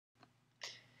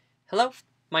Hello,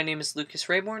 my name is Lucas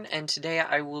Rayborn, and today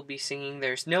I will be singing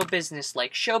There's No Business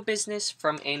Like Show Business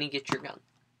from Annie Get Your Gun.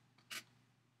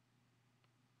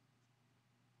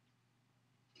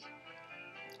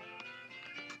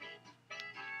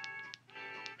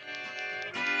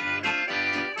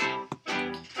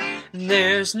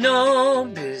 There's no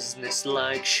business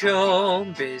like show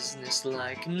business,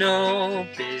 like no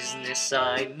business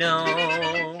I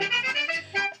know.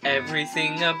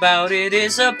 Everything about it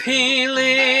is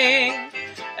appealing,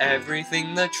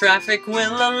 everything the traffic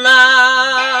will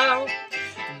allow.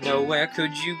 Nowhere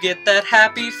could you get that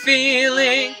happy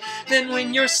feeling than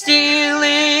when you're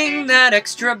stealing that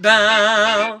extra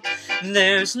bow.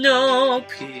 There's no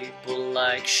people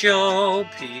like show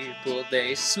people,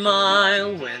 they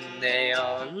smile when they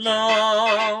are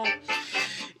low.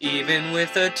 Even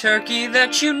with a turkey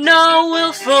that you know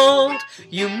will fold,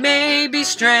 you may be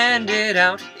stranded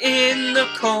out in the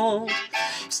cold.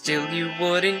 Still you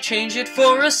wouldn't change it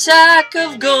for a sack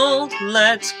of gold.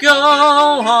 Let's go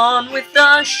on with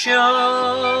the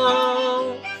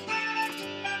show.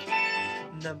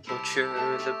 The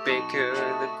butcher, the baker,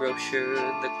 the grocer,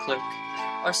 the clerk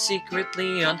are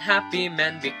secretly unhappy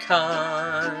men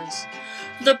because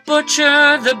the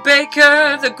butcher, the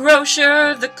baker, the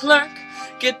grocer, the clerk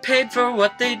get paid for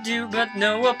what they do, but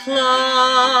no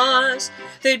applause.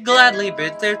 They'd gladly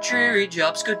bid their dreary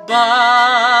jobs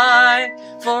goodbye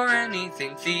for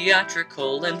anything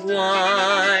theatrical, and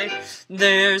why?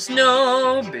 There's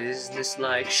no business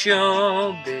like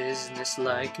show business,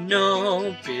 like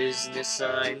no business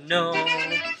I know.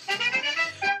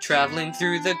 Traveling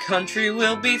through the country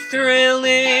will be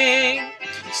thrilling,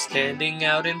 standing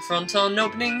out in front on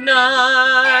opening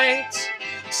night,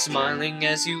 smiling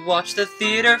as you watch the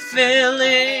theater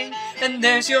filling, and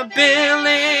there's your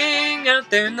billing out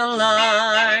there in the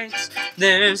lights.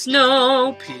 There's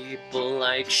no people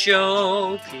like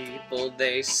show people,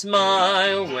 they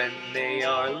smile when they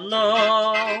are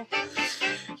low.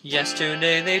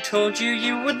 Yesterday they told you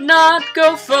you would not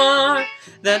go far,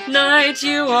 that night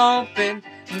you open,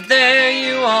 there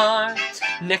you are.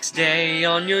 Next day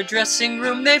on your dressing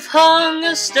room they've hung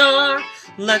a star.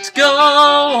 Let's go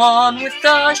on with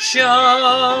the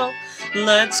show.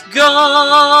 Let's go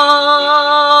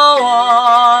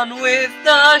on with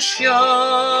the show.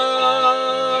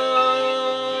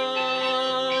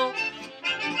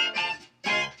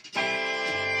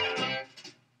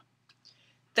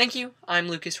 Thank you, I'm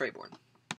Lucas Rayborn.